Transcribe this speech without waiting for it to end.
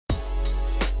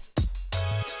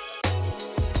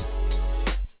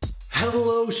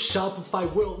Hello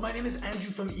Shopify world, my name is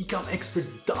Andrew from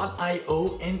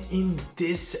ecomexperts.io, and in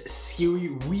this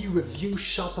series we review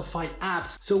Shopify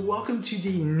apps. So welcome to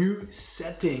the new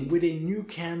setting with a new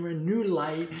camera, new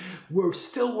light. We're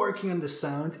still working on the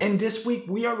sound, and this week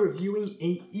we are reviewing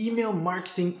an email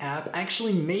marketing app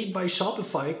actually made by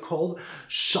Shopify called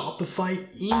Shopify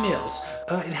Emails.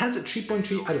 It has a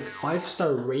 3.3 out of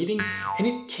 5-star rating, and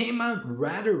it came out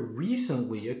rather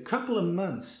recently, a couple of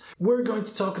months. We're going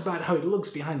to talk about how it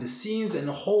looks behind the scenes and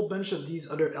a whole bunch of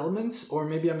these other elements, or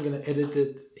maybe I'm gonna edit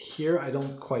it here, I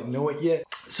don't quite know it yet.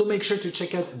 So make sure to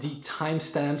check out the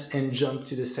timestamps and jump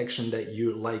to the section that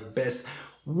you like best.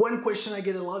 One question I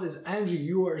get a lot is, Andrew,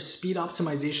 you are a speed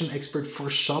optimization expert for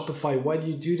Shopify. Why do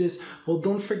you do this? Well,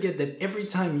 don't forget that every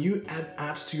time you add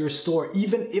apps to your store,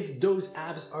 even if those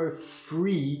apps are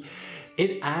free,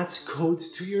 it adds codes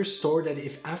to your store that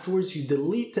if afterwards you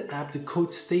delete the app, the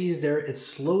code stays there, it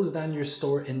slows down your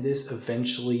store, and this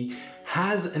eventually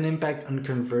has an impact on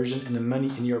conversion and the money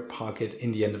in your pocket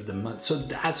in the end of the month. So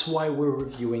that's why we're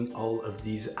reviewing all of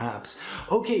these apps.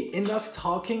 Okay, enough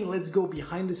talking, let's go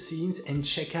behind the scenes and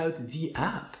check out the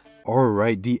app.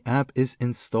 Alright, the app is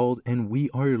installed and we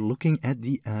are looking at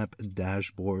the app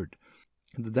dashboard.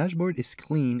 The dashboard is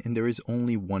clean and there is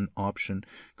only one option: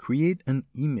 create an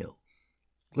email.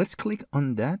 Let's click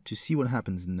on that to see what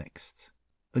happens next.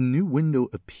 A new window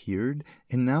appeared,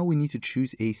 and now we need to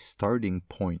choose a starting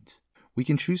point. We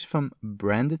can choose from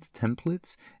branded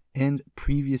templates and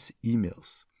previous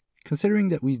emails. Considering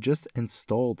that we just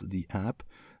installed the app,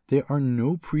 there are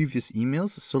no previous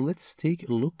emails, so let's take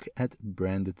a look at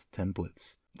branded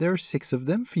templates. There are 6 of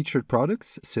them: featured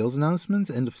products, sales announcements,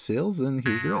 end of sales, and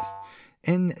here's the rest.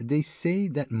 And they say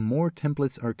that more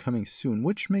templates are coming soon,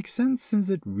 which makes sense since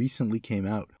it recently came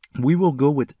out. We will go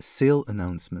with sale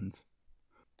announcement.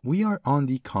 We are on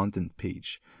the content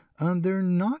page. There are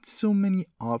not so many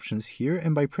options here,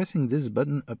 and by pressing this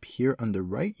button up here on the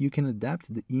right, you can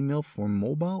adapt the email for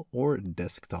mobile or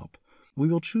desktop. We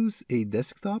will choose a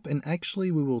desktop, and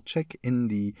actually we will check in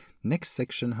the next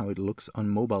section how it looks on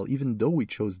mobile, even though we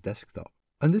chose desktop.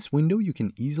 On this window, you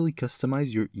can easily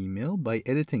customize your email by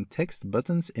editing text,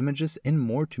 buttons, images, and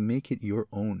more to make it your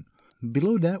own.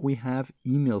 Below that, we have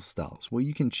email styles, where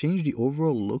you can change the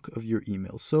overall look of your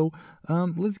email. So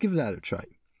let's give that a try.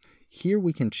 Here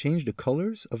we can change the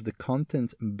colors of the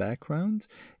content background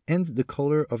and the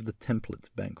color of the template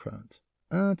background.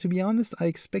 To be honest, I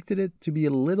expected it to be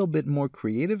a little bit more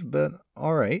creative, but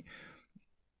alright.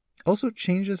 Also,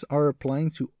 changes are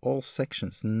applying to all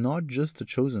sections, not just the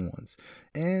chosen ones.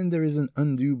 And there is an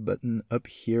undo button up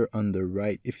here on the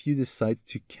right if you decide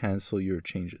to cancel your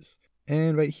changes.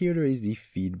 And right here, there is the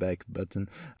feedback button.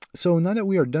 So now that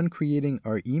we are done creating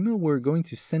our email, we're going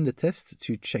to send a test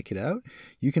to check it out.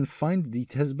 You can find the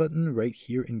test button right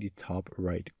here in the top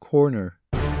right corner.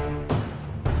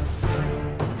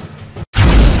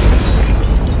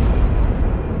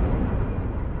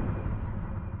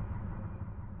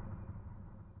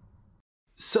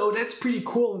 So that's pretty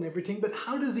cool and everything, but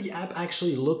how does the app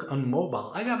actually look on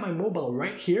mobile? I got my mobile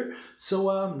right here, so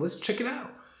let's check it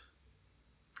out.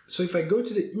 So if I go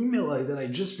to the email that I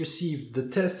just received, the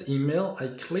test email, I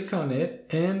click on it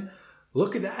and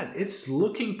look at that. It's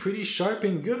looking pretty sharp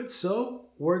and good, so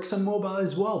works on mobile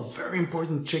as well. Very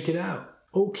important to check it out.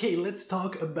 Okay, let's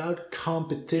talk about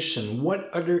competition. What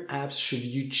other apps should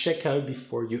you check out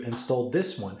before you install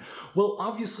this one? Well,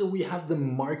 obviously we have the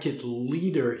market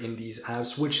leader in these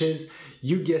apps, which is,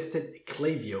 you guessed it,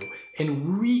 Klaviyo.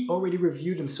 And we already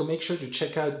reviewed them, so make sure to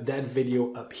check out that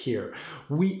video up here.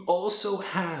 We also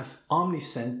have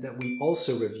Omnisend that we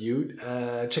also reviewed.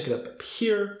 Check it up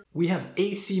here. We have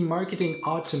AC Marketing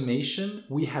Automation.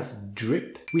 We have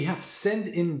Drip. We have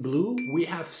Sendinblue. We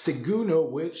have Seguno,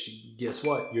 which, guess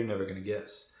what? You're never gonna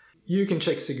guess. You can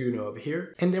check Seguno up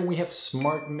here. And then we have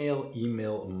Smart Mail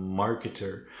Email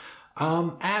Marketer.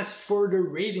 As for the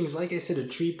ratings, like I said, a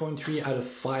 3.3 out of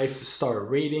 5-star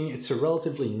rating. It's a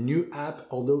relatively new app,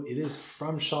 although it is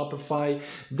from Shopify.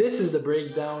 This is the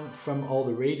breakdown from all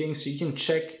the ratings, so you can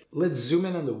check. Let's zoom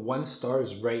in on the 1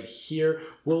 stars right here.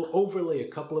 We'll overlay a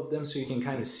couple of them so you can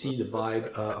kind of see the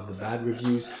vibe of the bad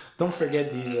reviews. Don't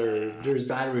forget, there's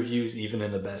bad reviews even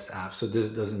in the best app, so this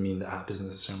doesn't mean the app is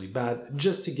necessarily bad,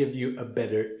 just to give you a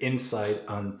better insight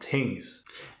on things.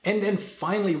 And then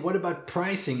finally, what about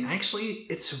pricing? Actually,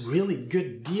 it's a really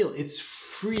good deal. It's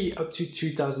free up to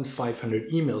 2,500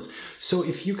 emails. So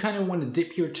if you kind of want to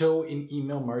dip your toe in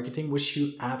email marketing, which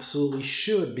you absolutely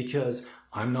should, because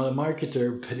I'm not a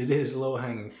marketer, but it is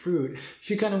low-hanging fruit. If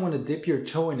you kind of want to dip your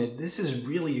toe in it, this is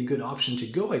really a good option to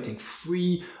go. I think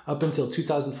free up until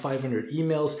 2,500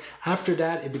 emails. After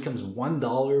that, it becomes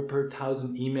 $1 per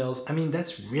 1,000 emails. I mean,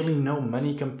 that's really no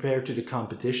money compared to the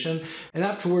competition. And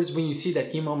afterwards, when you see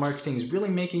that email marketing is really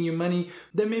making you money,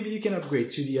 then maybe you can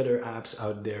upgrade to the other apps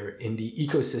out there in the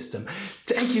ecosystem.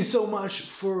 Thank you so much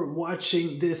for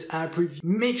watching this app review.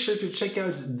 Make sure to check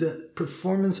out the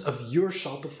performance of your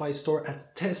Shopify store at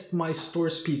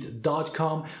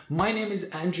testmystorespeed.com. My name is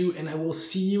Andrew and I will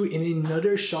see you in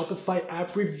another Shopify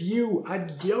app review.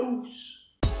 Adios!